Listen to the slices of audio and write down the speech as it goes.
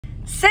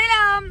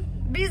Selam.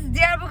 Biz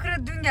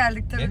Diyarbakır'a dün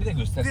geldik tabii. Beni de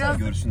göstersene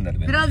görsünler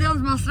beni. Biraz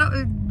yalnız masraf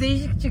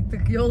değişik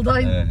çıktık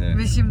yoldan evet.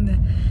 Ve şimdi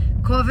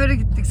kuaföre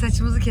gittik,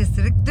 saçımızı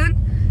kestirdik. Dün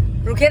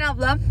Ruken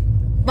ablam,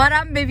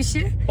 Baran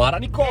bebişi.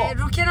 Baraniko.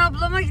 Ruken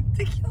ablama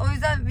gittik. O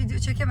yüzden video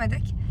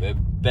çekemedik. Ve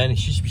ben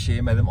hiçbir şey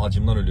yemedim,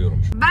 acımdan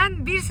ölüyorum.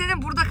 Ben bir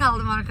sene burada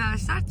kaldım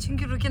arkadaşlar.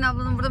 Çünkü Ruken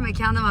ablanın burada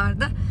mekanı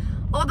vardı.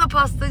 O da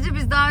pastacı.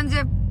 Biz daha önce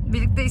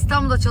birlikte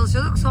İstanbul'da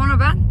çalışıyorduk. Sonra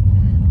ben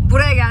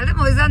buraya geldim.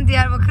 O yüzden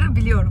Diyarbakır'ı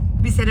biliyorum.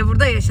 Bir sene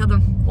burada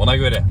yaşadım. Ona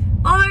göre.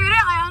 Ona göre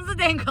ayağınızı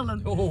denk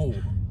alın. Oo.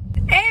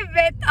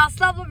 Evet,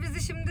 Aslı abla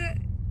bizi şimdi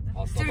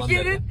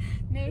Türkiye'nin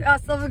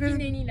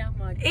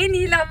en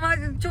iyi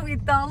lahmacun çok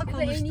iddialı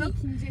konuştu.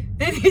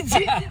 En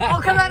iyi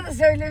o kadar da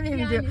söylemeyeyim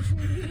yani diyor.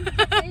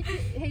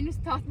 Belki henüz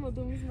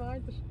tatmadığımız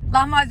vardır.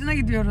 Lahmacuna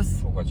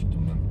gidiyoruz. Çok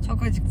acıktım ben.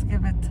 Çok acıktık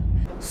evet.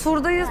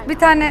 Sur'dayız. Bir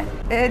tane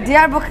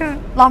Diyarbakır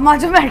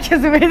lahmacun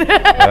merkezi miydi?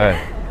 Evet.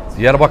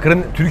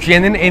 Diyarbakır'ın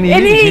Türkiye'nin en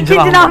iyi ikinci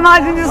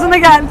lahmacuncusuna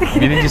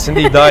geldik. Birincisini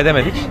de iddia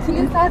edemedik.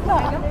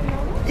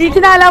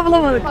 İlkini hala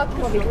bulamadık.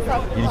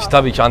 İlk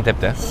tabii ki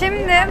Antep'te.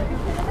 Şimdi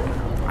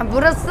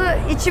burası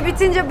içi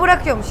bitince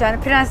bırakıyormuş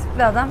yani,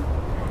 prensipli adam.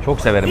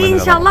 Çok severim ben.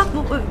 İnşallah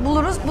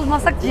buluruz.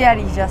 Bulmasak ciğer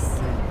yiyeceğiz.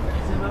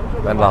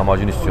 Ben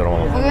lahmacun istiyorum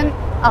ama. Bugün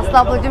Aslı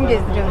ablacığım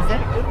gezdiriyor bizi.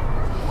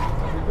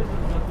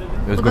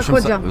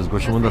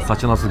 Özgoş'umun da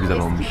saçı nasıl güzel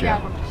olmuş ya.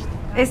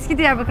 Eski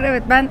Diyarbakır,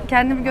 evet. Ben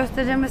kendimi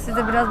göstereceğim ve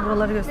size biraz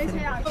buraları göstereyim.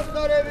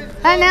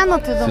 Ha, ne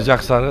anlatıyordun?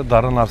 Sıcak sarı,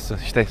 darın arsı.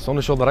 İşte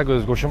sonuç olarak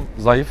Özgoş'um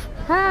zayıf.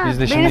 Ha, biz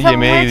de şimdi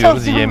yemeğe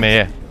gidiyoruz,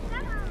 yemeğe.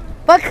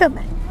 Bakın,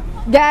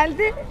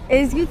 geldi.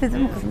 Ezgi dedi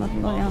mi kızın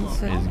adını, yanlış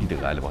söylüyorum.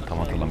 Ezgi'di galiba, tam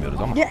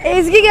hatırlamıyoruz ama. Ya,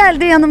 Ezgi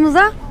geldi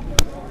yanımıza.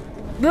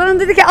 Bana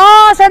dedi ki,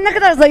 aa sen ne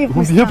kadar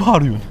zayıfmışsın. Niye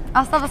bağırıyorsun?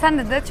 Aslında sen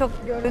de çok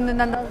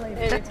göründüğünden daha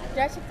zayıftı. Evet,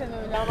 gerçekten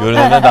öyle ama.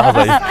 Görünenden daha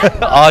zayıf.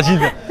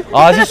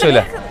 Acil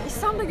söyle.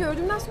 İstanbul'da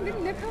gördüğümden sonra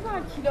dedim ne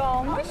kadar kilo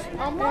almış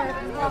ama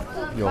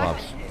Yok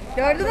abi.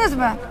 Gördünüz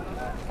mü?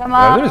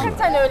 Tamam. Gördünüz mü?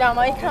 hakikaten öyle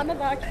ama ekranda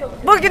daha kilolu.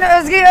 Bugün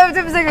Özge'yi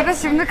övdüğümüze göre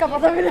şimdi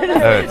kapatabiliriz.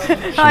 Evet.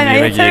 Şimdi aynen,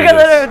 yemek yeteri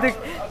kadar yiyebiliriz. övdük.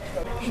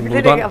 Şimdi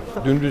Bilerek buradan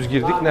yaptım. dümdüz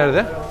girdik.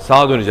 Nerede?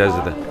 Sağa döneceğiz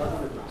dedi.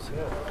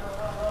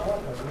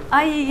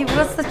 Ay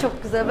burası da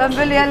çok güzel. Ben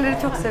böyle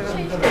yerleri çok seviyorum.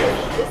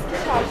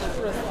 Eski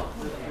çarşı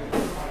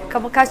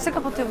burası. Kaçta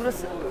kapatıyor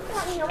burası?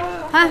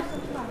 Heh.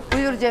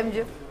 Buyur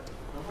Cemciğim.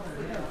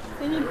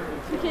 Senin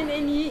Türkiye'nin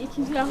en iyi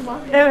ikinci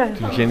lahmacunu. Evet.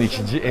 Türkiye'nin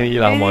en iyi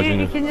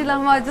lahmacunu. İkinci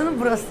lahmacunu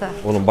burası.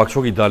 Oğlum bak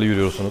çok iddialı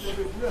yürüyorsunuz.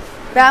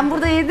 Ben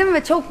burada yedim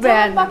ve çok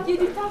beğendim. Bak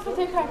yedikten sonra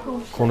tekrar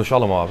konuş.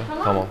 Konuşalım abi.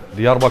 Tamam.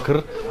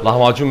 Diyarbakır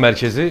Lahmacun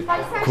Merkezi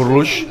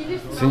kuruluş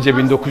Since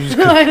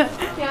 1940. Aynen.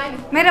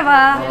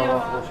 Merhaba.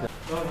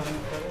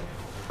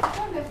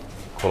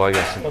 Kolay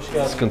gelsin.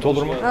 Sıkıntı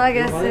olur mu? Kolay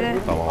gelsin.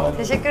 Tamam abi.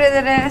 Teşekkür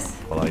ederiz.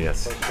 Kolay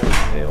gelsin.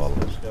 Eyvallah.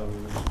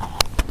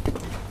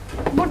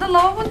 Burada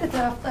lavabo ne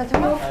tarafta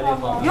acaba?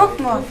 Yok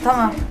mu?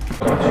 Tamam.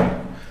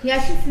 Ya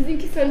şimdi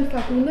sizinki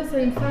sarımsak, bunda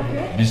sarımsak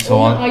yok. Biz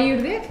soğan,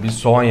 ayırdık. biz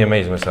soğan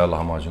yemeyiz mesela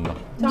lahmacunda.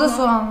 Bu da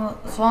soğanlı.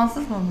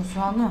 Soğansız mı bu?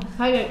 Soğanlı.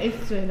 Hayır,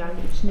 ekstra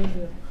herhalde içine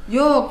diyor.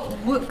 Yok.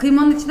 Bu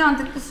kıymanın içine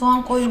Antep'te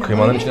soğan koymuyor.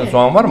 Kıymanın içinde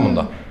soğan var mı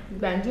bunda?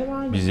 Bence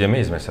var. Biz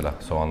yemeyiz mesela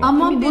soğanla.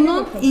 Ama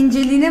bunun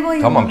inceliğine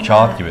bayılıyorum. Tamam,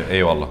 kağıt gibi.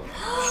 Eyvallah.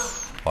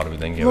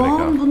 Harbiden gevrek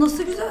Lan abi. bu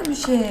nasıl güzel bir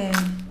şey.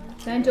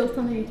 Bence o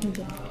sana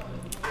yetmeyecek.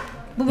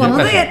 Bu bana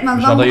da Yetmez. yetmez.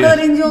 Ben Dışarıda bu kadar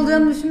yeriz. ince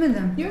olacağını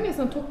düşünmedim. Diyorum ya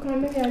sana, tok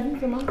karnına geldiğin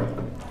zaman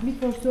bir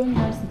porsiyon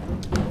yersin.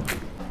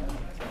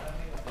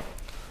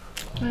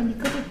 Yani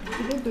dikkat et,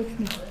 bir de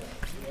dökme.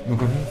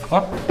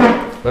 Bak.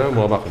 Ben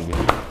buna bakın bir.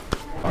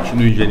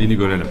 Şimdi inceliğini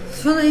görelim.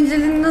 Şunun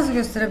inceliğini nasıl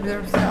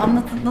gösterebilirim size?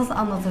 Nasıl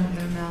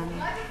anlatabilirim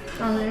yani?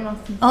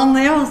 Anlayamazsın.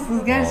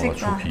 Anlayamazsınız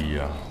gerçekten. Vallahi çok iyi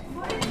ya.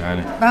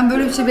 Yani Ben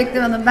böyle bir şey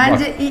beklemedim.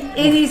 Bence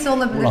en iyisi bu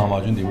olabilir.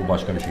 lahmacun değil, bu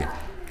başka bir şey.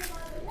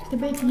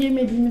 İşte belki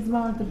yemediğimiz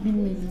vardır,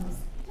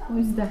 bilmediğimiz. O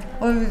yüzden.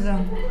 O yüzden.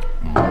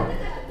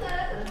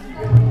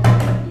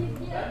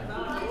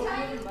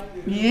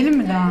 Yiyelim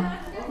mi daha?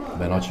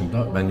 Ben açım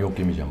da, ben yok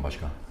yemeyeceğim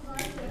başka.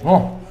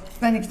 Oh.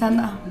 Ben 2 tane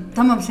daha.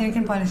 Tamam,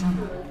 seninkini paylaşalım.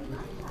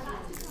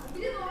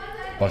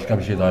 Başka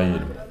bir şey daha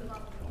yiyelim.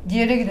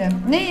 Ciğere gidelim.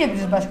 Ne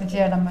yiyebiliriz başka,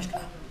 ciğerden başka?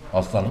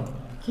 Aslanım.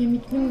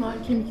 Kemiklim var,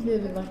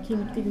 kemikleri var.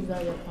 Kemikli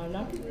güzel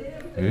yaparlar.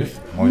 Evet.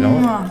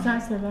 Oynama. Sen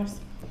seversin.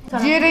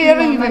 Ciğere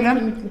yarın Normal gidelim.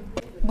 kemikli.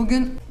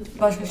 Bugün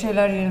başka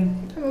şeyler yiyelim.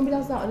 Ama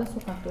biraz daha ara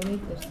sokakta, oraya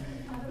gideriz.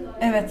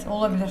 Evet,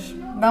 olabilir.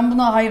 Ben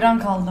buna hayran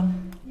kaldım.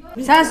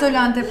 Sen söyle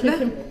Antepli.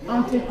 Şefim,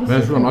 Antepli Ben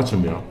şefim. şu an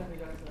açım ya.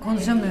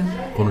 Konuşamıyorum.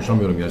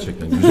 Konuşamıyorum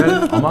gerçekten.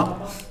 Güzel ama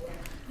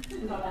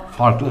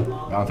farklı.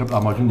 Antep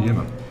lahmacun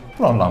diyemem.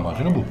 Buranın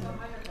lahmacunu bu.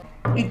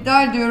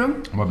 İddia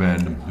ediyorum. Ama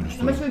beğendim,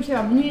 dürüst Ama olayım. şöyle bir şey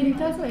var, bunu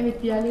yedikten sonra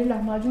evet diğerleri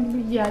lahmacun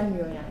gibi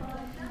yenmiyor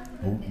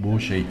yani. Bu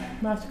şey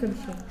Başka bir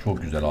şey.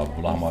 çok güzel abi.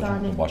 Bu lahmacun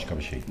Efsane. bu başka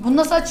bir şey. Bunu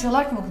nasıl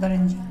açıyorlar ki bu kadar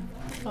ince?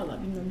 Valla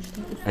bilmiyorum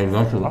işte.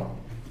 Evden şurada.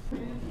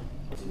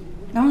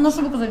 Ama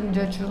nasıl bu kadar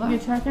ince açıyorlar?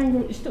 Geçerken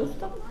gör, işte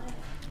usta.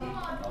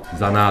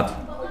 Zanaat.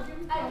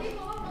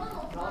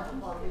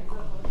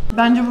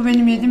 Bence bu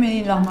benim yediğim en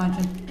iyi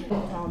lahmacun.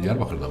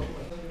 Diyarbakır'da mı?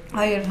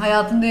 Hayır,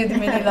 hayatımda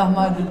yediğim en iyi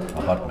lahmacun.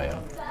 Abartma ya.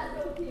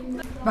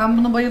 Ben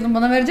buna bayıldım.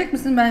 Bana verecek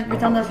misin? Ben bir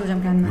tane daha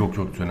söyleyeceğim kendime. Yok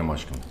söyleme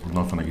aşkım.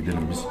 Bundan sonra gidelim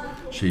biz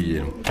şey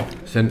yiyelim.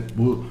 Sen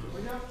bu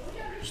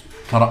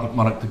taraklık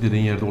maraklık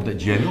dediğin yerde orada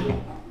ciğer yok mu?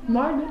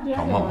 Var mı?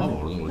 Tamam abi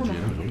orada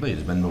ciğerimiz oradayız.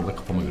 Ben de orada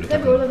kafama göre Tabii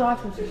takılayım. orada daha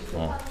kötü işte.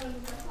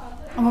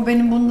 Ama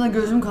benim bunda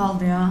gözüm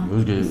kaldı ya.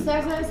 Özge,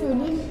 İstersen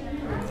söyleyeyim.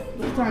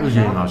 Bir tane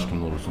Özge'nin daha. aşkım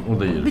ne olursun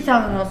orada yiyelim. Bir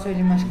tane daha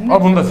söyleyeyim aşkım.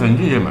 Al bunu da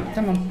sence yeme.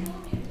 Tamam.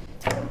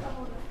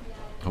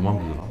 Tamam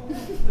dedi lan.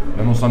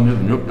 Ben olsam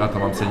diyordum yok ya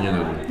tamam sen ye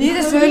diyordum. İyi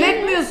de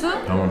söyletmiyorsun.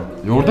 Tamam.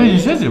 Orada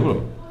yiyeceğiz ya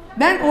bu.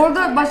 Ben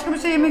orada başka bir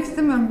şey yemek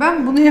istemiyorum.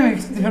 Ben bunu yemek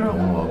istiyorum.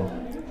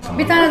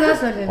 Bir tane daha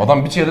söyleyelim.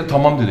 Adam bir şeyde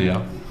tamam dedi ya.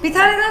 Bir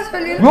tane daha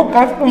söyleyelim. Yok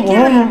aşkım. Bir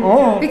kere.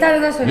 Bir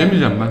tane daha söyleyelim.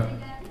 Yemeyeceğim ben.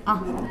 Ah.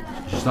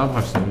 İştahım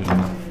kaçtı yüzünden.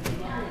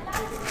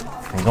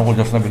 Oradan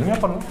kocasına bilim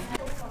yapar lan.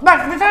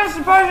 Bak bir tane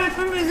sipariş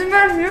etmeme izin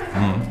vermiyor.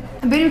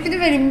 Benimkini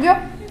vereyim diyor.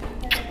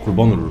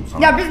 Kurban olurum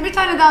sana. Ya biz bir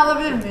tane daha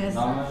alabilir miyiz?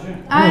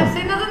 Ay,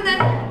 senin adın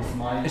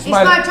ne?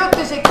 İsmail çok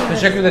teşekkür ederim.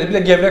 Teşekkür ederim. Bir de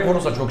gevrek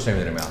olursa çok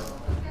sevinirim ya.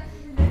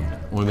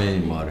 Onu ben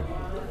yiyeyim bari.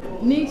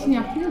 Ne için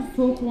yaptınız?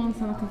 Soğuk olan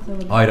sana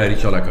katılır. Hayır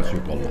hiç alakası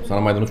yok vallahi.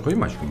 Sana maydanoz koyayım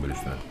mı aşkım böyle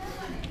üstüne?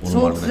 Onun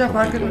Soğuk harbiden sıcak çok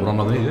fark iyi. etmiyor. Buranın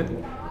adı neydi?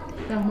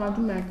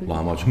 Lahmacun merkezi.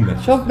 Lahmacun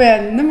merkezi. Çok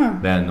beğendin değil mi?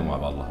 Beğendim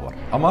abi Allah var.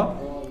 Ama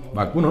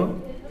bak bunu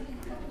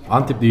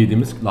Antep'te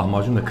yediğimiz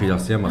lahmacunla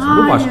kıyaslayamazsın.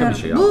 Bu başka bir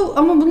şey ya. Bu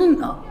ama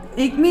bunun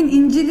ekmeğin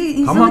inceliği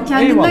insanı Tamam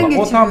kendinden eyvallah.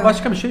 geçiriyor. O tamam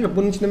başka bir şey yok.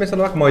 Bunun içinde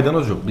mesela bak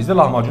maydanoz yok. Bizde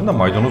lahmacunda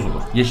maydanoz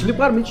olur. Yeşillik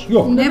var mı hiç?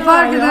 Yok. Ne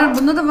fark eder?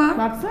 Bunda da var.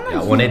 Baksana.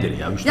 Ya o nedir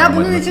ya? Üç Ya tane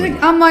bunun maydanoz içine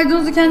koyuyor.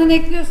 maydanozu kendine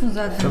ekliyorsun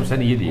zaten. Canım sen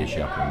iyi diye şey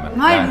yapıyorum ben.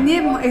 Hayır, Yani-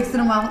 niye bu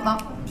ekstra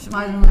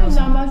maydanoz olsun?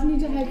 Lahmacun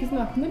deyince herkesin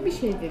aklında bir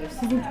şey gelir.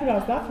 Sizinki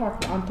biraz daha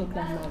farklı Antep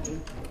lahmacun.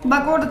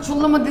 Bak orada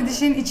çullama dediği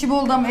şeyin içi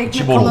boldu ama ekmek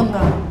İçi bol. kalındı.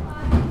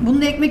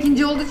 Bunun ekmek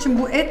ince olduğu için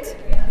bu et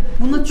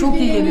buna çok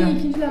iyi geliyor.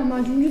 İkinci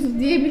lahmacuncuyuz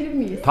diyebilir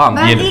miyiz? Tamam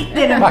Ben diyelim. ilk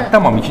derim. Bak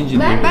tamam ikinci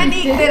diyelim. Ben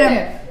ilk derim derim.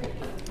 de,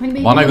 Hani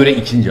benim Bana göre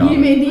bilmediğim- ikinci abi.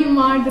 Bilmediğim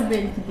vardır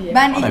belki diye.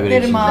 Ben Bana ilk göre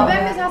derim ikinci. abi.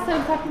 Ben mesela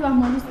sarımsaklı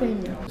lahmacun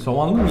sevmiyorum.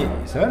 Soğanlı mı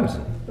sever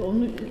misin?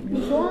 Onu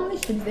soğanlı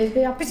işte biz evde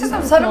yaptık. Bir şey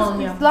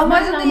söyleyeyim,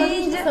 lahmacun da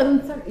yiyince-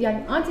 sarımsak yani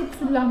Antep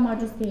usulü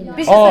lahmacun sevmiyorum.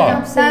 Bir şey söyleyeceğim.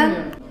 Sen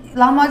Sevmiyorum.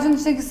 lahmacunun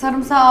içindeki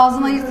sarımsağı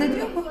ağzına ayırt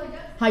ediyor mu?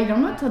 Hayır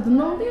ama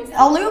tadını alıyorsun.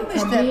 Alıyor mu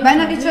işte? Tabii, Ben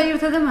tabii. hiç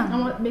ayırt edemem.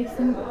 Ama belki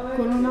senin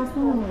koronadan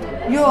sonra mı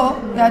oluyor? Yok,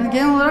 yani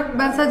genel olarak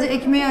ben sadece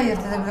ekmeği ayırt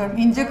edebiliyorum.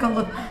 İnce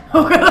kalın.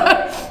 O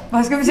kadar.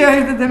 Başka bir şey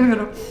ayırt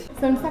edemiyorum.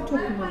 Sarımsak çok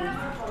kullanıyorum.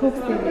 Çok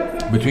seviyorum.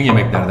 Bütün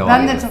yemeklerde var.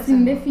 Ben de ya. çok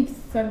seviyorum. Sinde fix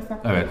sarımsak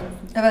Evet.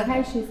 kullanıyorsun. Evet.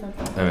 Her şey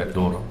sarımsak. Evet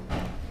doğru.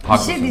 Bir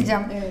Haklısın. şey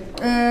diyeceğim. Evet.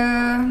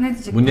 Ne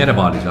diyecek? Bu nereye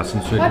bağlayacağız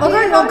şimdi söyle. O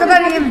da o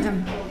kadar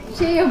yiyemeyeceğim.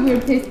 Şey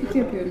yapıyorum, tespit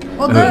yapıyorum.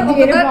 O da o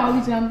Diğere kadar.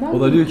 bağlayacağımdan.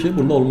 O da diyor ki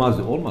bunda olmaz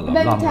diyor. Olmaz abi.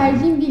 Ben lahmacun.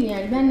 tercihim değil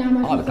yani. Ben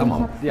lahmacun Abi tamam,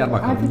 sarımsak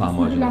Diyarbakır'ın seviyorum.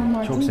 Antep usulü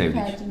lahmacunu çok sevdik.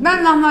 tercihim.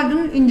 Ben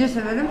lahmacunu ince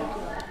severim.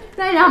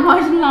 Ben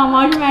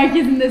lahmacun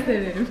merkezinde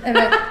severim.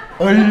 Evet.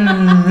 Ay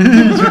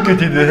çok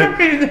kötüydü.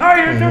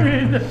 Hayır çok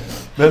iyiydi.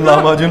 Ben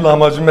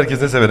lahmacun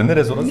merkezinde severim.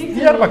 Neresi orası?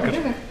 Diyarbakır.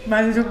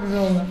 Bence çok güzel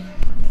oldu.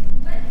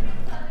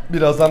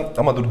 Birazdan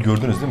ama dur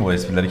gördünüz değil mi o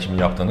esprileri kimin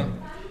yaptığını?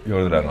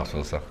 Gördüler nasıl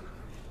olsa.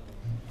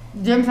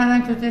 Cem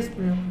senden kötü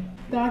espri yok.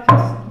 Daha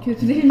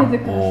kötüleriyle de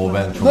Oo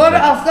ben çok Bu arada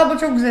güzel. Aslı abla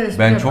çok güzel espri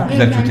Ben yapar. çok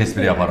güzel kötü Eğlenceli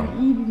espri yaparım.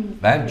 İyi bir insan.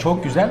 Ben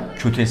çok güzel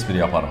kötü espri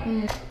yaparım.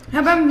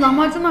 Ya ben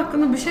lahmacun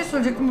hakkında bir şey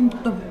söyleyecektim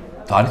unuttum.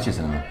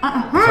 Tarihçesini mi?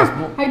 Esas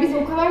bu. Hayır biz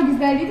o kadar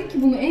güzelledik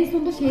ki bunu en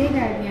sonunda şeye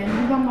geldi yani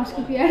buradan başka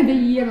bir yerde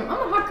yiyemem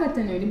ama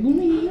hakikaten öyle.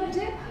 Bunu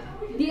yiyince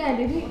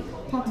diğerleri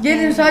tat.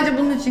 Gelin sadece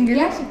bunun için gelin.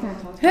 Gerçekten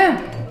tat. He.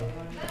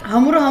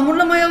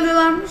 Hamurla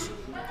mayalıyorlarmış.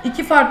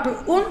 2 farklı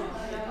un,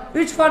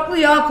 3 farklı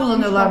yağ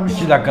kullanıyorlarmış.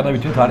 2 dakikada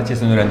bütün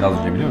tarihçesini öğrendi az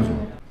önce biliyor musun?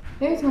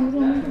 Evet hamur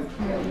onu da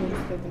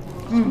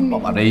istedim.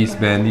 Baba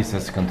reis beğendiyse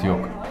sıkıntı yok.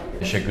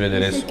 Teşekkür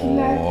ederiz.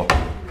 Teşekkürler. Oo.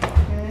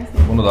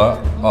 Bunu da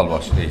al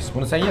baş reis.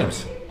 Bunu sen yer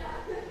misin?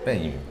 Ben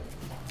yiyeyim.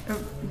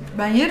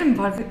 Ben yerim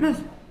fark etmez.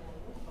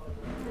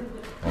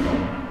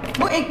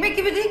 Bu ekmek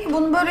gibi değil ki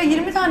bunu böyle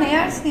 20 tane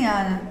yersin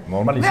yani.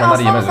 Normal Ve insanlar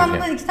Aslan yemez sen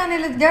öyle. bundan 2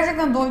 taneyle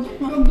gerçekten doydun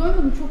mu? Yok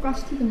doymadım çok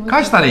açtıydım.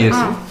 Kaç tane yersin?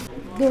 Ha.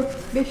 4-5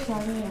 tane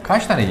ya.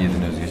 Kaç tane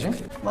yedin Özgeciğim?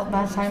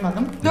 Ben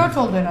saymadım. 4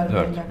 oldu herhalde.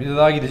 4. bence. Bir de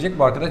daha gidecek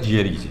bu arkadaş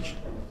ciğeri yiyecek.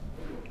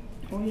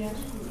 O yer.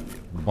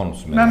 Kurban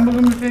olsun benim. Ben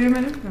bugün bir şey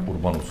yemedim ki.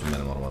 Kurban olsun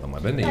benim arvadıma.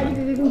 Ben de Ben yemedim.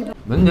 de dediğim gibi.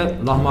 Ben de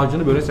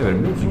lahmacunu böyle severim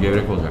biliyor musun?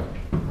 Gevrek olacak.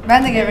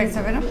 Ben de gevrek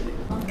severim.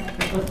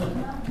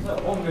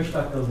 15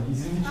 dakikalık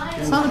izinli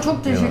çıkıyor. Sana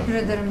çok teşekkür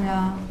ederim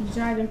ya.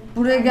 Rica ederim.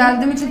 Buraya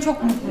geldiğim için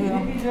çok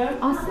mutluyum.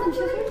 Aslında bir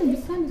şey söyleyeyim mi? Biz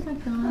sen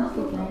daha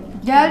önce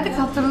geldik. Geldik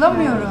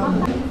hatırlamıyorum.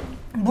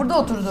 Burada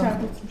oturduk. Dışarıda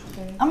oturmuştuk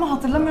evet. Ama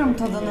hatırlamıyorum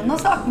tadını.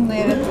 Nasıl aklımda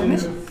yer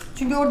etmiş?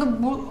 Çünkü orada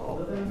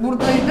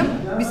buradaydım.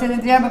 Bir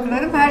sene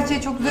Diyarbakır'daydım. Her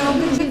şey çok güzel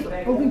olduğu için.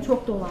 O gün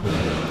çok dolan.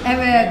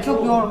 Evet,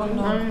 çok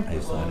yorgundum.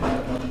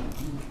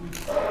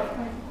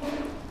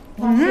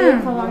 Taşlara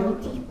falan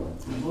gittik.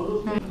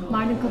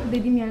 Mardin kapı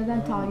dediğim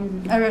yerden ta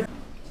yürüdüm. Evet.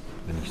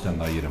 Ben 2 tane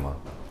daha yerim ha.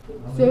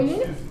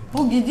 Söyleyelim.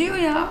 Bu gidiyor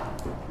ya.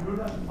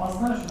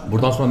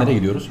 Buradan sonra nereye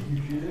gidiyoruz?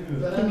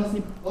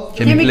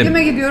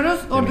 Kemiklime gidiyoruz.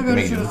 Orada Kemiklime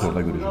görüşürüz. gidiyoruz,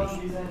 orada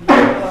görüşürüz.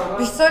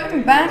 Bir şey söyleyeyim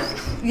mi? Ben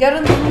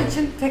yarın bunun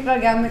için tekrar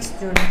gelmek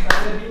istiyorum.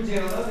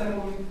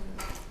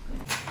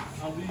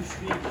 Abi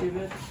 3 bir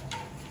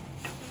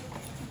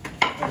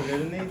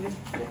Evleri neydi?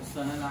 9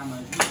 tane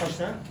lahmacun. Kaç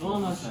tane?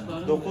 10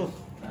 tane. 9.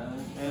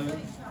 Evet.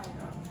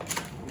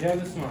 Gel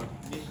Osman.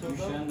 3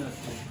 tane de.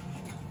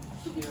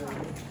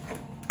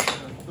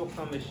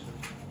 95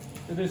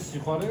 lira. Siz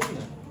yukarı mı?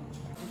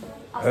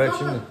 Evet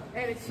şimdi.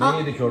 Evet. Ne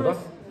yedik orada?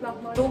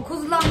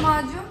 9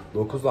 lahmacun,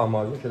 9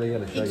 lahmacun. Şöyle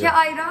gel. 2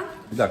 ayran.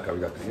 Bir dakika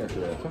gel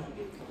şuraya yatır.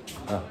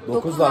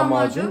 9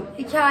 lahmacun,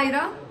 2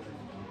 ayran,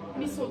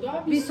 Bir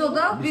soda, bir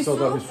soda, bir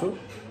su. Bir su.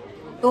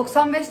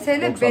 95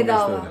 TL 95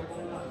 bedava. TL.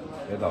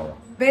 Bedava.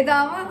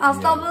 Bedava.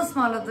 Aslı abla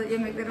ısmarladı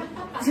yemekleri.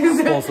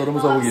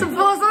 Sponsorumuz da bu gibi.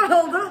 Sponsor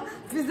oldu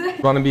bize.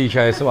 Buranın bir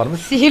hikayesi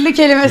varmış. Sihirli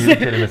kelimesi. Bir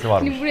kelimesi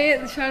varmış. Şimdi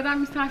buraya dışarıdan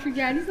misafir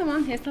geldiği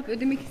zaman, hesap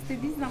ödemek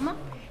istediği zaman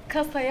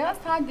kasaya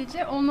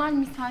sadece onlar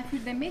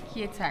misafir demek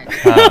yeterli.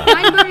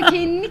 Yani böyle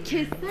kendini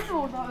kessen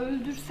orada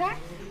öldürsen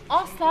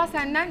asla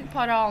senden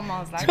para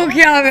almazlar. Çok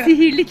iyi abi.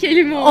 Sihirli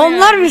kelime o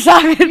Onlar yani.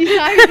 misafir.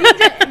 Misafir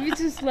deyince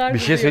bütün sular Bir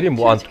şey duruyor. söyleyeyim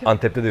bu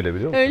Antep'te de öyle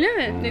biliyor musun? Öyle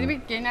mi? Ne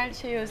demek genel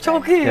şey özel.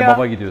 Çok iyi ya.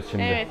 Kebaba gidiyoruz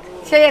şimdi.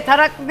 Evet.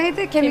 Tarak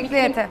neydi? Kemikli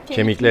ete.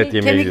 Kemikli et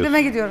yemeye gidiyoruz.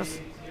 Kemiklime gidiyoruz.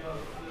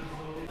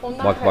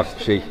 Onlar Bak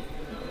karıştı.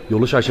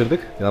 yolu şaşırdık.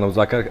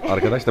 Yanımızdaki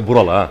arkadaş da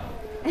buralı ha.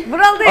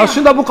 Buralı değil.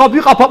 Aslında bu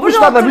kapıyı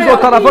kapatmışlar da biz o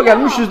tarafa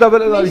gelmişiz de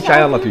böyle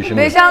hikaye anlatıyor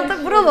şimdi.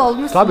 5-6 buralı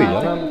olmuş. Tabii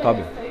ya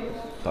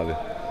tabii.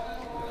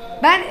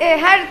 Ben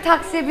her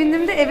taksiye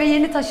bindiğimde eve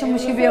yeni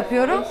taşınmış gibi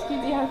yapıyorum.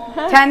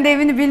 Kendi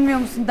evini bilmiyor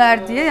musun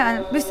der diye. Yani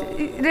biz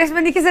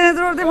resmen 2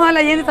 senedir oradayım, hala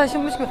yeni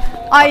taşınmış gibi.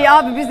 Ay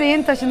abi biz de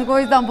yeni taşındık, o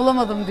yüzden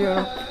bulamadım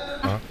diyorum.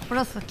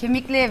 Burası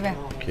kemikli evi.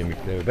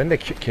 Kemikli evi. Ben de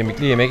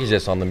kemikli yemek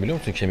yiyeceğiz sandım biliyor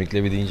musun? Kemikli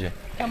evi deyince.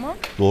 Tamam.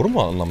 Doğru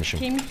mu anlamışım?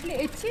 Kemikli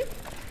eti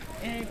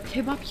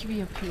kebap gibi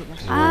yapıyorlar.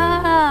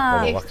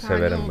 Aa, Baba bak Efsane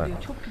severim ben.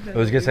 oluyor, çok güzel.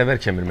 Özge sever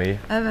kemirmeyi.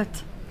 evet.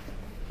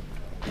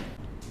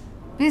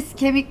 Biz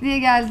Kemikli'ye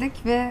geldik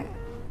ve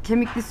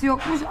kemiklisi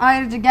yokmuş.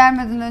 Ayrıca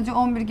gelmeden önce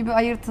 11 gibi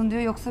ayırtın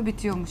diyor, yoksa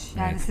bitiyormuş.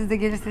 Yani siz de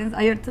gelirseniz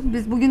ayırtın.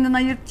 Biz bugünden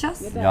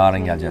ayırtacağız.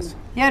 Yarın geleceğiz.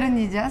 Yarın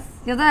yiyeceğiz.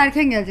 Ya da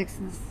erken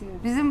geleceksiniz.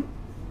 Bizim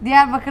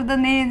Diyarbakır'da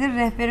ne yenir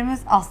rehberimiz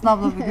Aslı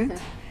abla bugün.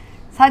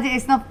 Sadece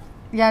esnaf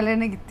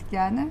yerlerine gittik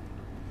yani.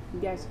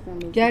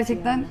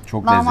 Gerçekten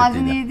Çok lahmacun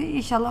lezzetliydi. iyiydi.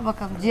 İnşallah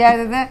bakalım.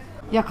 Ciğerde de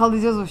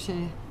yakalayacağız o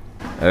şeyi.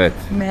 Evet.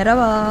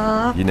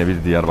 Merhaba. Yine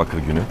bir Diyarbakır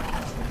günü.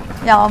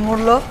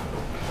 Yağmurlu.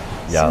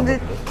 Yağmurlu. Şimdi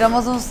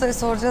Ramazan Usta'ya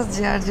soracağız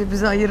ciğerci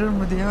bizi ayırır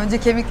mı diye. Önce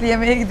kemikli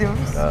yemeğe gidiyoruz.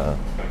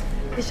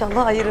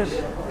 İnşallah ayırır.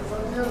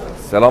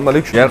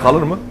 Selamünaleyküm. Yer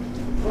kalır mı?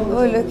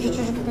 Öyle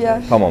küçücük bir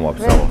yer. Tamam abi,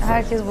 Ve sağ ol.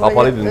 herkes burayı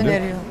Kapalıydı değil mi?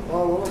 öneriyor.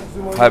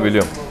 Ha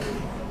biliyorum.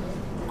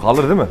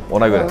 Kalır değil mi?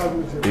 Ona göre.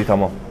 İyi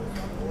tamam.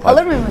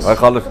 Kalır mıymış? Ha,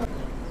 kalır.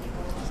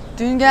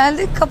 Dün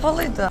geldik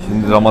kapalıydı.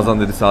 Şimdi Ramazan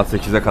dedi saat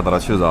 8'e kadar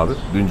açıyoruz abi.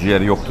 Dün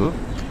ciğeri yoktu.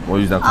 O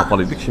yüzden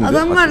kapalıydık. Şimdi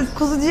Adamlar açıyoruz.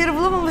 kuzu ciğeri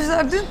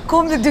bulamamışlar dün.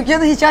 Komple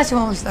dükkanı hiç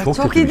açmamışlar. Çok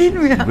kötü iyi bir değil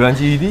şey. mi ya?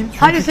 Bence iyi değil çünkü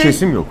Hayır,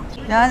 kesim yok.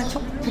 Yani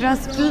çok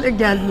prensipli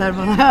geldiler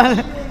bana.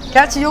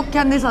 Gerçi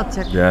yokken ne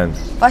satacak? Yani.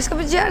 Başka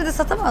bir ciğer de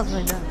satamaz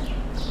mıydı?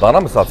 Dana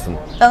mı satsın?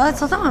 Dana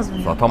satamaz mı?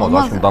 Satamaz.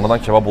 Olmaz Aşkım ya. danadan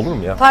kebap olur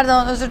mu ya?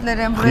 Pardon, özür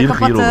dilerim. Burayı Hıyır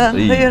hıyır kapatın. olur,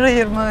 iyi. Hıyır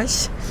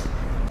hıyırmış.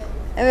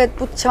 Evet,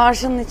 bu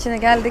çarşının içine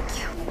geldik.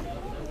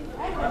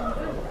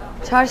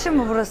 Çarşı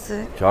mı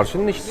burası?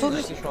 Çarşının içi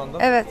şu anda.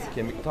 Evet.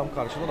 Kemik tam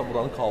karşıda da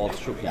buranın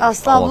kahvaltısı çok iyi.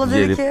 Aslı abla Kahvaltı dedi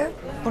yeri- ki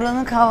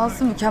buranın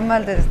kahvaltısı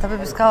mükemmel deriz. Tabii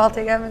biz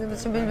kahvaltıya gelmediğimiz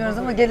için bilmiyoruz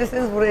ama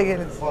gelirseniz buraya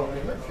gelin.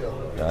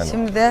 Yani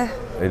Şimdi de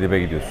Edip'e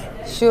gidiyoruz.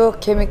 şu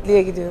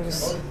Kemikli'ye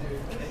gidiyoruz.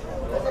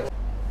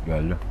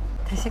 Belli.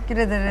 Teşekkür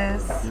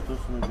ederiz.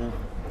 Yapıyorsun hocam.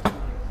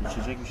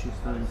 İçecek bir şey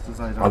ister misiniz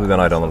ayran? Abi ben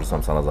ayran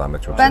alırsam sana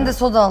zahmet çok. Ben de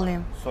soda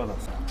alayım. Soda.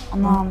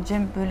 Anam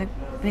Cem, böyle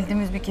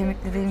bildiğimiz bir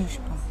kemikli değilmiş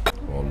bu.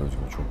 Vallahi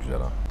Özgür çok güzel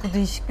ha. Bu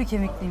değişik bir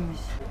kemikliymiş.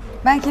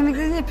 Ben kemikli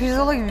deyince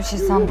pirzola gibi bir şey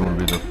sandım. Dur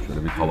bir dur.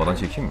 Şöyle bir havadan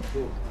çekeyim mi?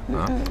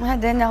 Ha?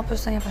 Hadi ne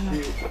yapıyorsan yap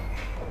hemen.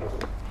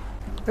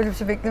 Böyle bir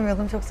şey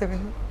beklemiyordum, çok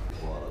sevindim.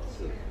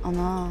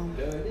 Anam.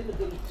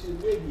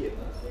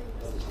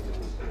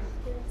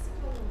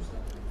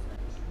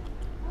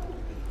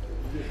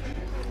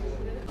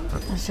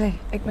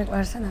 Ekmek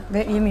versene. Ve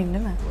yemeyeyim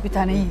değil mi? Bir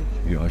tane yiyeyim.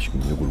 Ya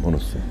aşkım ne kurban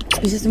olsun.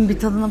 Birisinin bir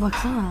tadına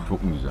baksana.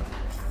 Çok mu güzel?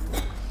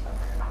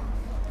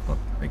 Bak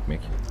ekmek.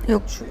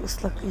 Yok, şu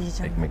ıslak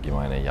yiyeceğim. Ekmek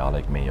yiyeyim aynen, yağlı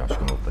ekmeği ye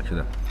aşkım ortadaki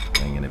de.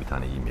 Ben yine bir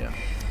tane yiyeyim ya.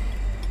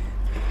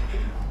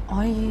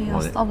 Ay,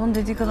 Aslı ablanın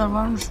dediği kadar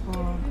varmış bu.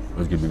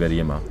 Özgür biber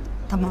yeme ha.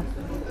 Tamam.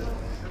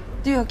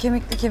 Diyor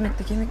kemikli.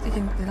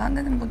 Lan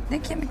dedim, bu ne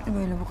kemikli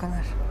böyle bu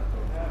kadar?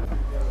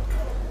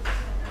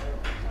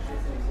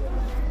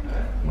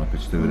 Buna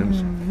peçete verir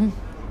misin?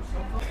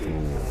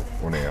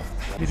 Oo, o ne ya?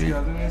 Biri.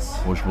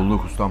 Hoş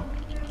bulduk ustam.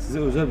 Size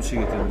özel bir şey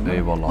getirdim.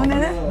 Eyvallah O abi.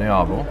 ne? Ne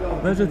abi o?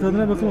 Bence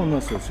tadına bakın ondan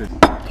sonra söyle.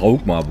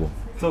 Tavuk mu abi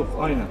bu? Tavuk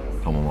aynen.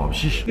 Tamam abi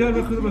şiş.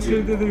 Diyarbakır'da başka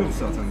yerde de yok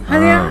zaten.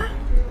 Hadi ya.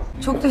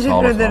 Çok Sağ teşekkür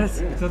olasın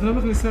ederiz. Tadına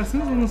bakın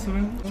isterseniz ondan sonra.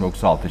 Çok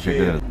sağ ol,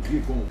 teşekkür ederiz.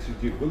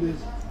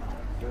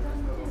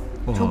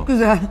 Çok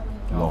güzel.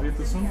 Afiyet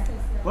olsun.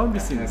 Var mı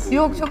misiniz?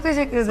 Yok, çok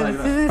teşekkür ederiz.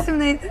 Sizin isim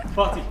neydi?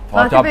 Fatih.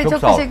 Fatih Bey, çok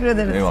sağ ol. teşekkür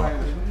ederiz. Eyvallah.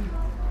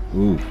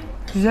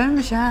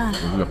 Güzelmiş ha.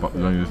 Güzel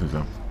patlıcan yiyorsun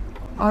sen.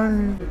 Ay.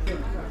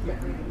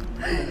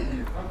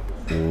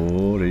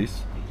 Oo reis.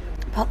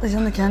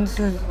 Patlıcanı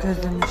kendisi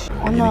közlemiş.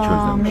 Yeni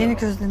Anam, közlemiş. yeni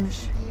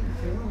közlemiş.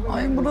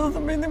 Ay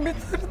burası beni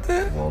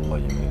bitirdi.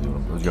 Vallahi yemin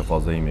ediyorum. Özge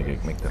fazla yemek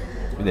ekmekte.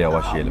 Bir de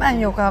yavaş yiyelim. Ben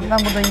yok abi, ben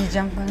burada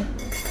yiyeceğim.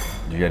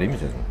 Ciğer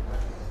yemeyeceğiz mi?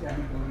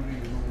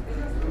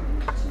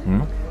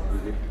 Hı?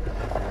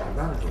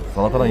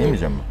 Salatadan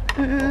yemeyeceğim mi?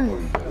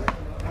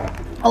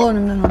 Al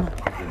önümden onu.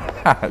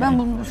 Ben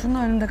bunu,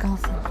 şunun önümde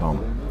kalsın. Tamam.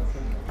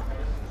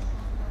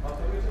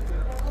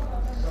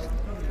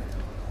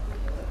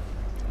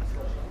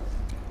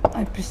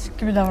 Ay pislik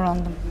gibi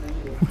davrandım.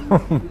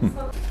 Çok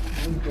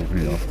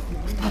iyi ya.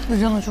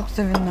 Patlıcana çok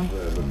sevindim.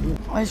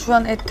 Ay şu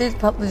an et değil,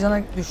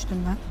 patlıcana düştüm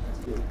ben.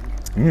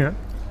 Niye?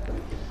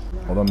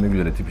 Adam ne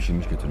güzel eti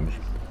pişirmiş getirmiş.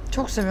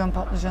 Çok seviyorum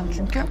patlıcanı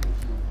çünkü.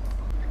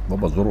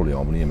 Baba zor oluyor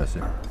ama bunu yemesi.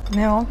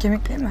 Ne o?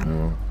 Kemik değil mi?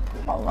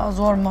 Vallahi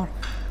zor mor.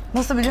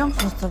 Nasıl biliyor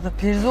musunuz tadı?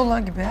 Pirzola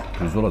gibi.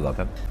 Pirzola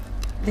zaten.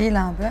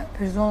 Değil abi.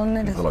 Pirzola'nın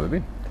neresi? Pirzola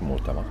bebeğim.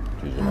 Muhtemel.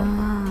 Pirzola.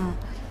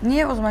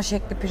 Niye o zaman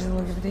şekli pirzola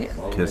gibi değil?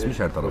 Kesmiş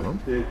her tarafını.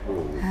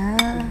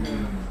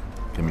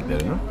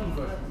 Kemiklerini.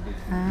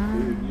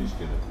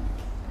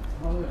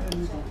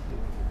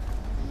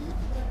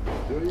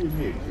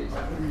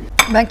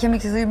 Ben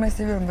kemiksiz yemeyi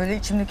seviyorum. Böyle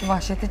içimdeki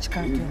vahşeti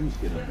çıkartıyor.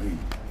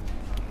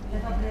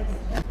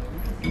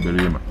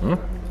 Biberi yeme. Hı?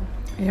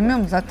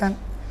 Yemiyorum zaten.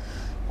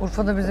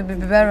 Urfa'da bize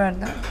bir biber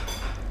verdi.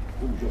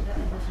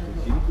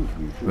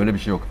 Böyle bir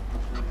şey yok.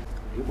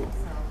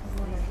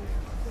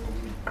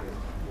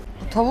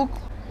 Tavuk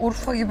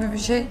Urfa gibi bir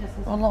şey.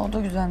 Vallahi o da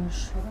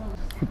güzelmiş.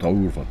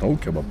 Tavuk Urfa,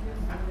 tavuk kebap.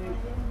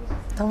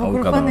 Tavuk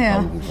Urfa Adana, ne ya?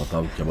 Tavuk Urfa,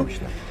 tavuk kebap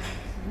işte.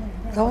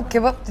 Tavuk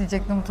kebap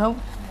diyecektim. Tavuk.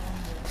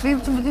 Benim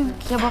için bütün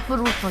kebaplar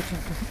Urfa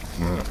çünkü.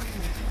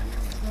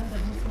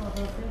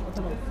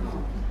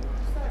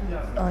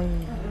 Ay.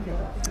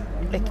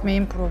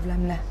 Ekmeğim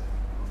problemli.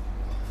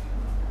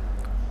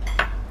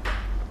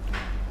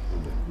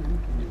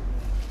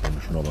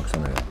 Abi şuna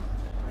baksana ya.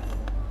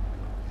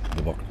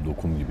 Bir bak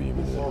dokum gibi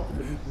yemin ederim.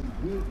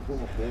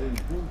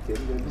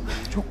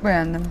 Çok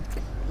beğendim.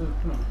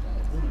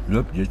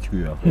 Löp diye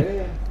çıkıyor ya.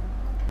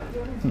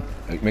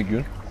 Ekmek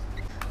yiyor.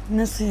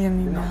 Nasıl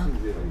yemeyeyim ya?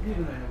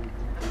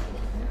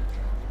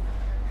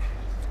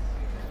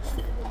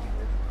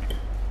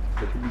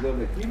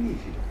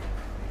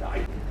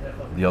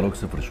 Diyalog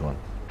sıfır şu an.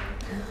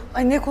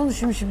 Ay ne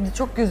konuşayım şimdi?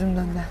 Çok gözüm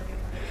döndü.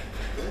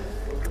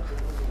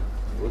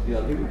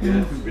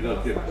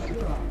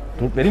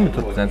 Turp vereyim mi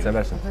turp? Sen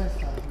seversin.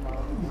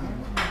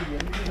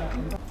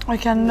 Ay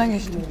kendimden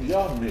geçtim.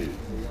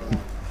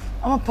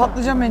 Ama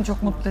patlıcan beni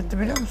çok mutlu etti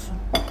biliyor musun?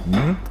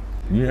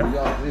 Niye?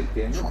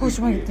 Çok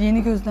hoşuma gitti.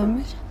 Yeni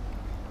gözlenmiş.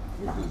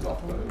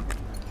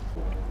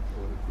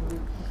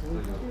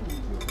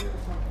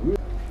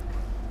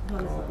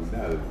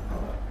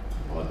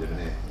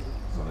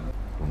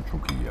 Bunu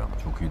çok iyi ya.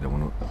 Çok iyi de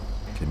bunu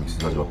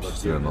kemiksiz acaba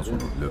pişirseler nasıl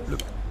olur? Löp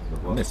löp.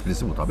 Bunun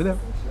esprisi bu tabi de.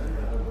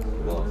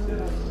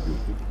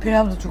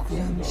 Pilav da çok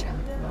güzelmiş.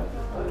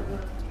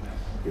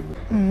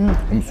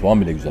 Ama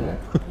soğan bile güzel lan.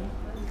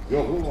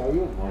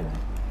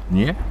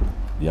 Niye?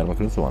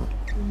 Diyarbakır'ın soğanı.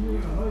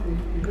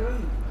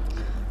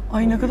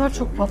 Ay ne kadar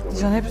çok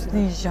patlıcan. Hepsini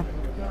yiyeceğim.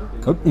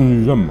 Hep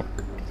yiyeceğim mi?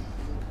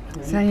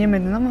 Sen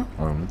yemedin ama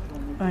Aynen.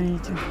 ben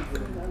yiyeceğim.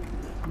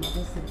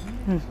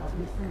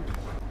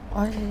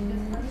 Ay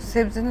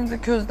sebzenin de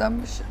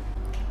közlenmiş.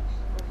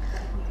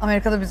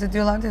 Amerika'da bize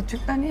diyorlardı ya,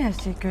 Türkler niye her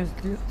şeyi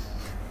közlüyor?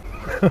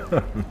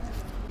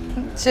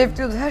 Şef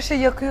diyordu, her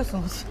şeyi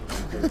yakıyorsunuz.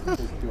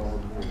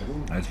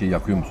 Her şeyi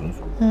yakıyor musunuz?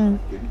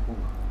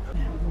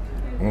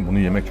 Ama bunu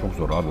yemek çok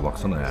zor abi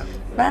baksana ya.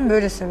 Ben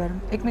böyle severim.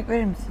 Ekmek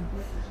verir misin?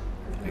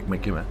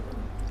 Ekmek yeme.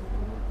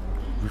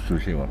 Bir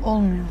sürü şey var.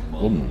 Olmuyor.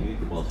 Olmuyor.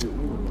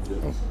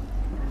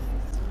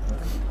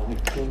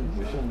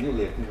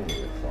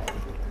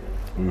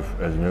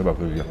 Üf, ezmeye bak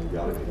Özge.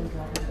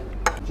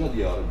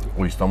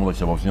 O İstanbul'da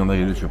kebapçının yanında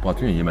geliyor çöpe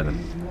atıyor ya yemeden.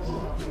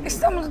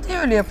 İstanbul'da niye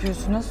öyle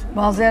yapıyorsunuz?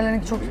 Bazı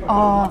yerlerin çok...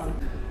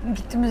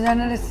 gittiğimiz yer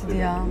neresiydi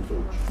ya?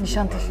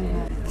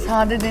 Nişantaşı'nda.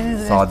 Sade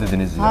Deniz. Sade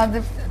Deniz.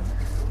 Sade...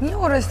 Niye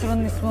o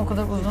restoranın ismi o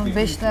kadar uzun?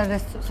 Beşler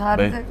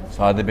restoranı.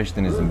 Sade 5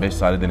 denizlim, 5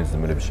 sade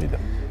denizlim öyle bir şeydi.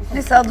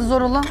 Neyse adı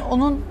zor olan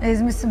onun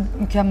ezmesi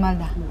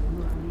mükemmeldi.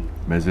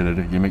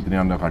 Mezeleri, yemeklerin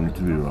yanında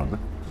karnitür veriyorlardı.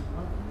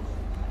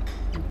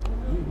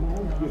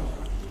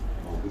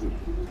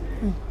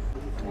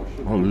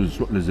 Abi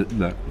çok lezzetli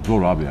de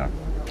zor abi ya.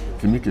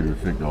 Kemik geliyor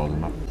sürekli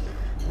ağzıma.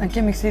 Ben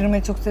kemik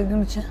sıyırmayı çok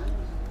sevdiğim için.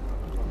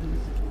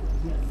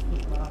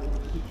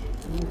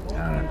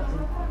 Yani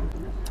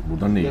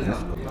buradan ne yiyeceğiz?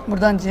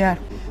 Buradan ciğer.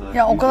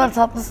 Ya o kadar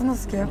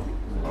tatlısınız ki.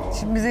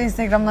 Şimdi bize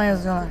Instagram'dan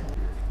yazıyorlar.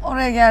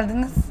 Oraya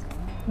geldiniz,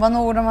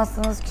 bana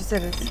uğramazsanız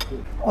küseriz.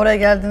 Oraya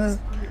geldiniz,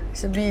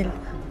 işte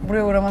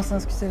buraya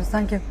uğramazsanız küseriz.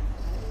 Sanki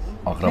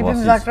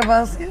Hepimiz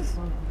akrabasıyız.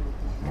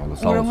 Vallahi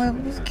sağ olsun.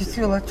 Uğramamız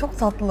küsüyorlar. Çok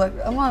tatlılar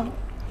ama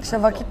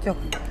işte vakit yok.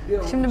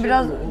 Şimdi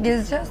biraz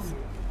gezeceğiz.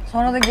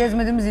 Sonra da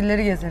gezmediğimiz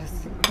illeri gezeriz.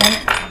 Yani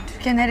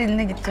Türkiye'nin her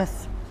iline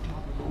gideceğiz.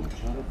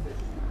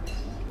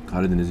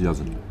 Karadeniz'i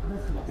yazın.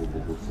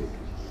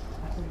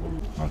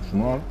 Bak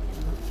şunu al.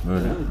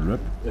 Böyle löp.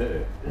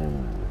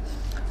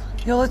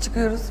 Yola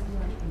çıkıyoruz.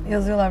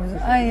 Yazıyorlar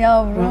bize. Ay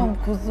yavrum,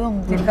 kuzum,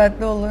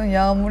 dikkatli olun,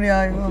 yağmur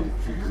yağıyor.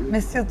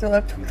 Mesaj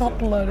atıyorlar. Çok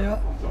tatlılar ya.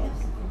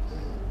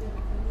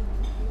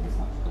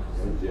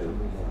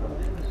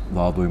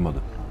 Daha doymadı.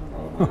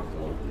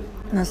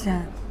 Nasıl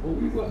yani?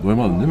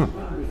 Doymadın değil mi?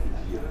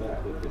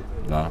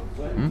 Daha. Hı?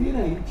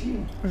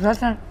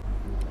 Zaten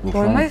Yok,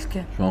 doymayız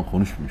ki. Şu an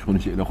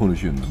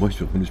konuşuyorsun.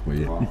 Boş ver konuşma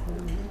ye.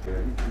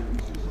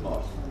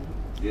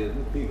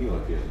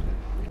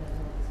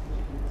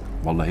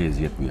 Vallahi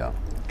eziyet bu ya.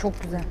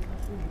 Çok güzel.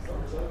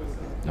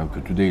 Ya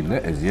kötü değil de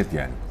eziyet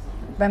yani.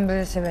 Ben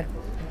böyle severim.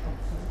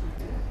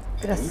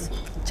 Biraz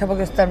çaba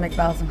göstermek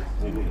lazım.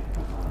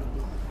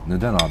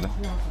 Neden abi?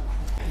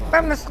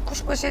 Ben mesela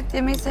kuşbaşı et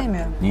yemeyi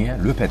sevmiyorum.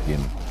 Niye? Löpet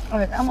yemin.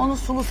 Evet ama onu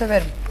sulu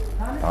severim.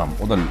 Tamam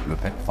o da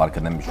löpet. Fark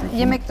eden bir şey yok.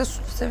 Yemekte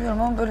sulu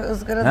seviyorum ama böyle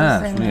ızgarada He,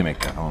 sevmiyorum. sulu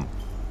yemekte tamam.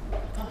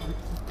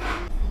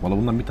 Valla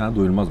bundan bir tane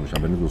doyulmazmış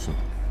haberiniz olsun.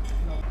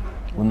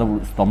 Bunda bu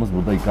ustamız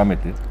burada ikram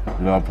etti.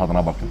 Bir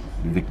tadına bakın.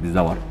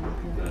 Bizde var.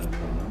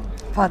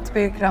 Fatih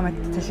Bey ikram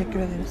etti. Teşekkür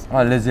ederiz. Ha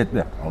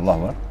lezzetli.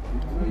 Allah var.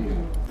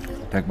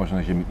 Tek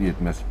başına kemikli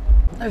yetmez.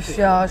 Öf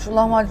ya şu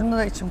lahmacunda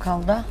da içim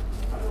kaldı.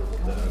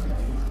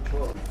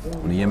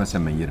 Bunu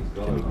yemesem ben yerim.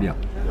 Kemikli ya.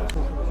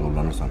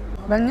 Zorlanırsan.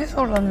 Ben niye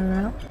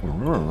zorlanıyorum ya?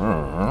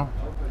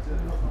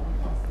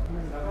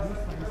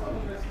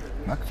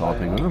 Bak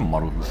salatayı gördün mü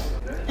marullu?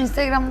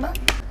 Instagram'da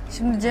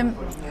şimdi Cem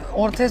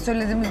ortaya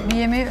söylediğimiz bir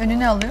yemeği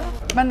önüne alıyor.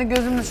 Ben de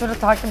gözümle şöyle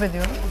takip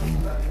ediyorum.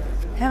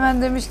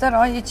 Hemen demişler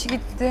ay içi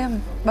gitti.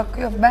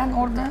 Bakıyor ben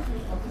orada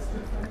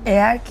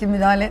eğer ki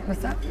müdahale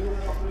etmesem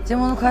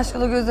Cem onu kaş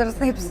yola göz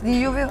arasında hepsini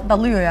yiyor ve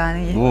dalıyor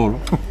yani. Doğru.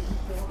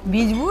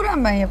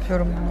 Mecburen ben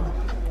yapıyorum bunu.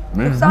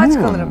 Yoksa aç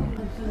kalırım.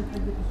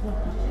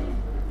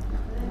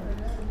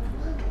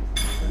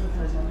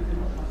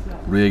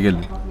 Buraya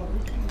geldim.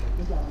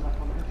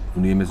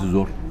 Bunu yemesi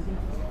zor.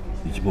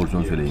 2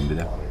 porsiyon söyleyeyim bir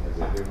de.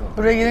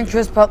 Buraya gelin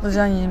köz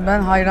patlıcan yiyin.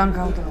 Ben hayran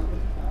kaldım.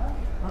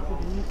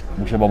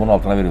 Bu kebabın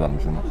altına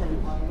veriyorlarmış onu.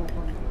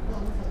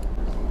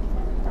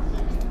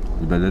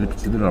 Biberleri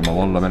pişirilir ama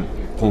vallahi ben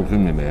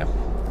korkuyorum yemeye.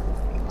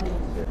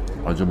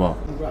 Acaba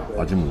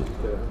acı mıdır?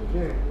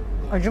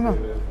 Acı mı?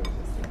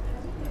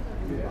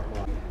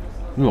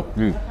 Yok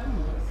değil.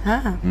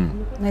 Ha.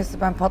 Neyse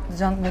ben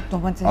patlıcan ve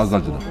domates. Az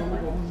acılı.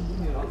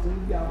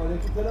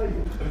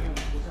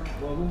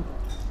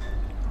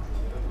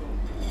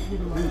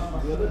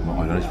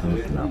 Ama ayran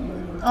içmiyorsun ya.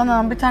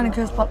 Anam bir tane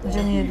köz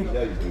patlıcanı yedim.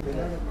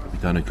 Bir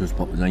tane köz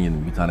patlıcan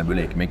yedim, bir tane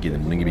böyle ekmek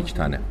yedim. Bunun gibi 2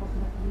 tane.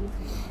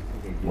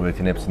 O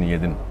etin hepsini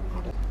yedim.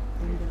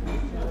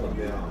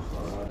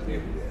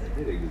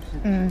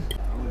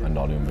 Ben de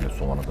alıyorum böyle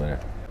soğanı böyle.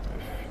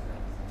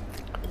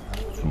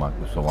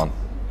 Sumaklı soğan.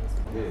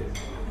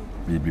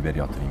 Bir biber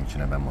yatırayım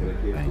içine ben bunu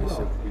en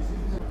iyisi.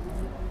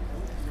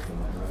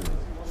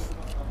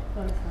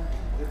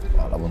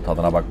 Valla bunun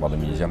tadına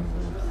bakmadım yiyeceğim.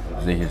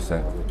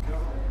 Zehirse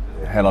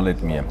helal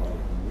etmeyeyim.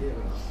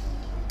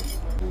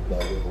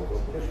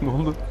 Ne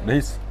oldu?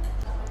 Reis?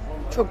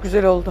 Çok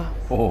güzel oldu.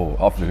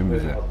 Oo, aferin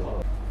bize.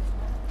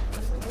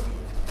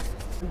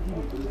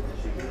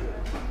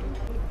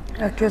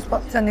 Ya köz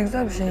patlıcan ne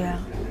güzel bir şey ya.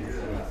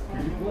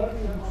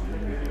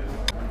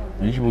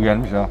 İyi ki bu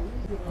gelmiş ha.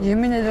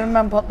 Yemin ederim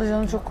ben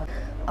patlıcanı çok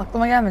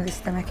aklıma gelmedi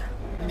istemek.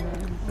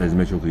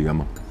 Ezme çok iyi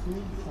ama.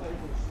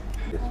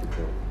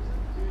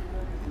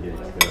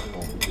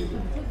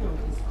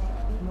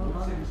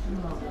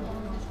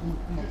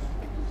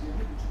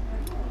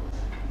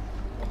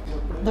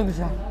 Bu da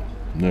güzel.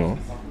 Ne o?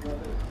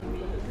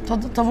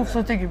 Tadı tavuk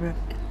sote gibi.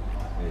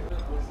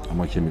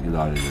 Ama kemikli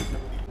daha lezzetli.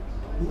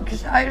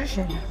 İkisi ayrı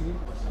şeyler.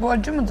 Bu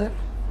acı mıdır?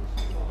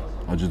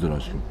 Acıdır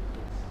aşkım.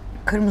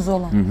 Kırmızı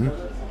olan. Hı.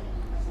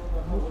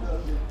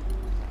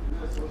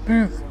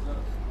 Büyük.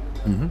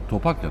 Hı.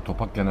 Topak ya,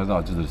 topak genelde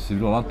acıdır.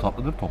 Sivri olan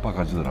tatlıdır, topak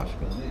acıdır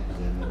aşkım.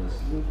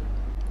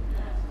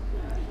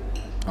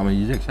 Ama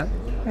yiyeceksen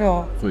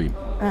Yok. soyayım.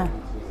 He.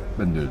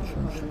 Ben de öyle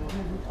düşünmüştüm.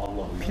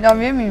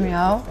 Pilav yemeyeyim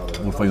ya.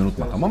 Urfa'yı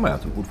unutma tamam mı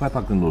hayatım? Urfa hep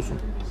aklında olsun.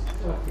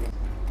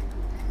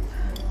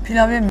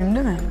 Pilav yemeyeyim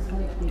değil mi?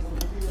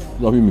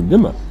 Pilav yemeyeyim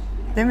değil mi?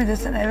 Değil mi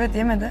desene evet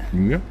yeme de.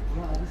 Niye?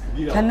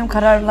 Kendim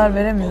kararlar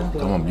veremiyorum.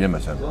 Tamam yeme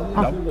sen.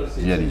 Pilav,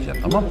 ciğer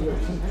yiyeceksin tamam.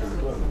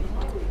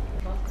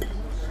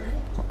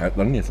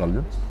 Ayaklarını niye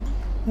sallıyorsun?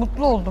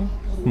 Mutlu oldum.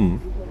 Hı.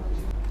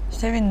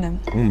 Sevindim.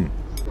 Hı.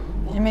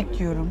 Yemek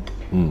yiyorum.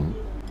 Hı.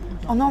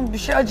 Anam bir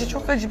şey acı,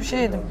 çok acı bir şey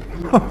yedim.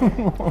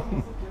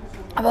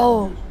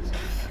 Abo.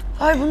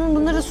 Ay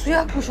bunları suyu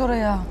akmış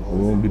oraya.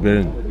 O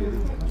biberin.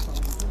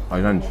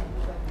 Ayran iç.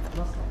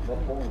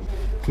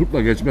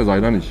 Turpla geçmez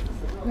ayran iç.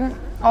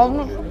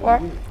 Ağzımda su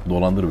var.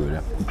 Dolandır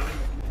böyle.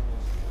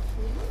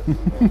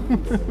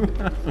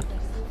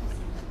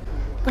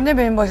 Bu ne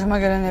benim başıma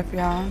gelen hep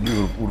ya?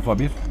 Bir Urfa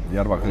 1,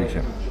 Diyarbakır 2.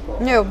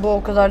 Ne yok, bu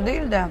o kadar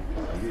değil de.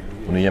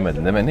 Bunu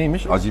yemedin değil mi?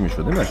 Neymiş? Acıymış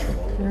o değil mi aşkım?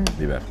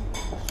 Biber.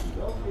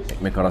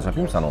 Ekmek arası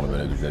yapayım sana onu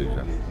böyle güzel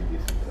güzel.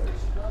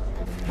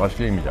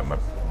 Başka yemeyeceğim ben.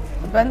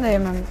 Ben de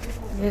yemem.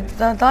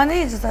 Daha ne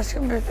yiyeceğiz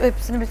aşkım?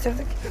 Hepsini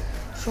bitirdik.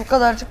 Şu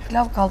kadarcık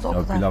pilav kaldı, o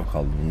Ya kadar. pilav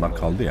kaldı, bunlar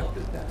kaldı ya.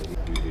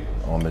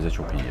 Ama meze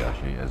çok iyi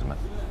ya, ezme.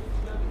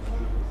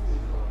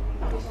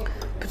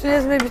 Bütün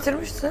ezmeyi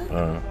bitirmişti.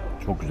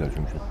 Çok güzel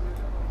çünkü.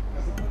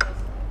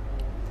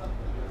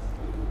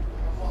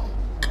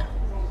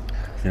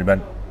 Şimdi ben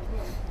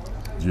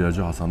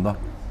ciğerci Hasan'da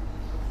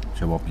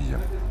kebap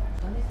yiyeceğim.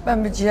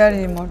 Ben bir ciğer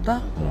yiyeyim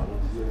orada.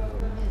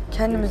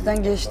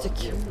 Kendimizden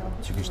geçtik.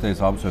 Çıkışta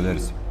hesabı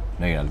söyleriz.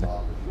 Ne geldi?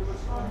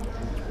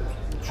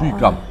 Şu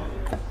ikram.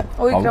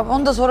 O ikram,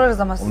 onu da sorarız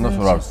ama sizin Onu da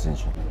için. sorarız sizin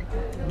için.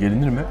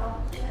 Gelinir mi?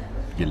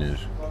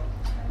 Gelinir.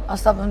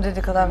 Asla bunun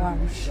dediği kadar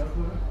varmış.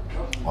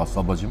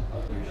 Aslı ablacığım,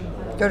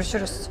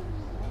 Görüşürüz.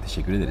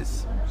 teşekkür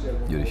ederiz.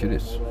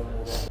 Görüşürüz.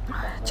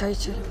 Çay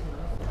içelim.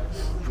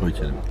 Çay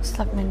içelim.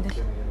 Islak mendil.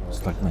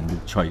 Islak mendil,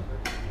 çay.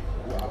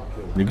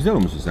 Ne güzel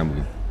olmuşsun sen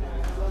bugün.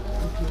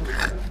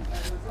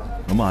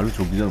 Ama harbi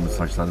çok güzel olmuş.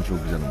 Saçların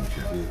çok güzel olmuş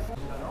ya.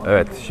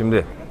 Evet,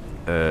 şimdi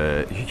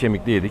 2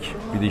 kemikli yedik.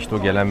 Bir de işte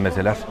o gelen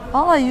mezeler.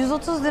 Valla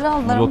 130 lira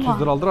aldılar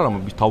 130 lira aldılar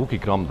ama bir tavuk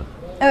ikramdı.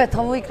 Evet,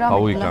 tavuğu ikram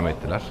Tavuğu ettiler. ikram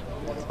ettiler.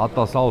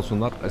 Hatta sağ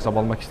olsunlar hesap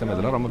almak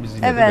istemediler ama biz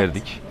yine de Evet.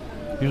 verdik.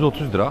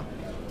 130 lira.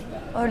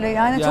 Öyle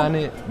yani,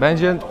 Yani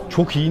bence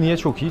çok iyi. Niye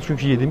çok iyi?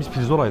 Çünkü yediğimiz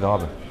pirzolaydı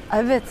abi. çok...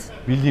 Evet.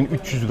 Bildiğin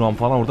 300 gram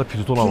falan orada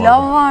pirzola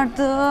Pilav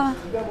vardı. vardı.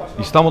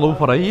 İstanbul'da bu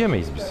parayı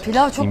yiyemeyiz biz.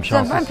 Pilav çok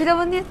İmkansız. güzel. Ben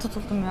pilava niye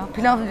tutuldum ya?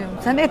 Pilav diyorum.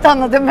 Sen et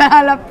anladın, ben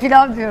hala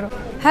pilav diyorum.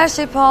 Her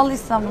şey pahalı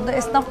İstanbul'da.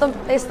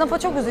 Esnafa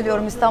çok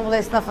üzülüyorum, İstanbul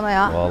esnafına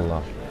ya.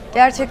 Vallahi.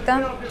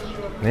 Gerçekten.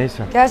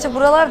 Neyse. Gerçi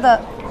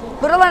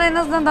buralar en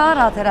azından daha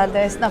rahat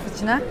herhalde esnaf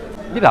için, ha?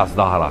 Biraz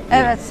daha rahat.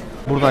 diyelim. Evet.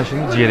 Buradan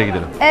şimdi ciğere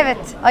gidelim. Evet.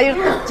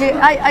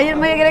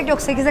 Ayırmaya gerek yok.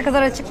 8'e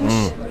kadar açıkmış.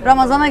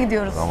 Ramazan'a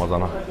gidiyoruz.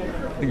 Ramazan'a.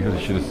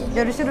 Görüşürüz.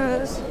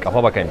 Görüşürüz.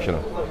 Kapa bakayım şunu.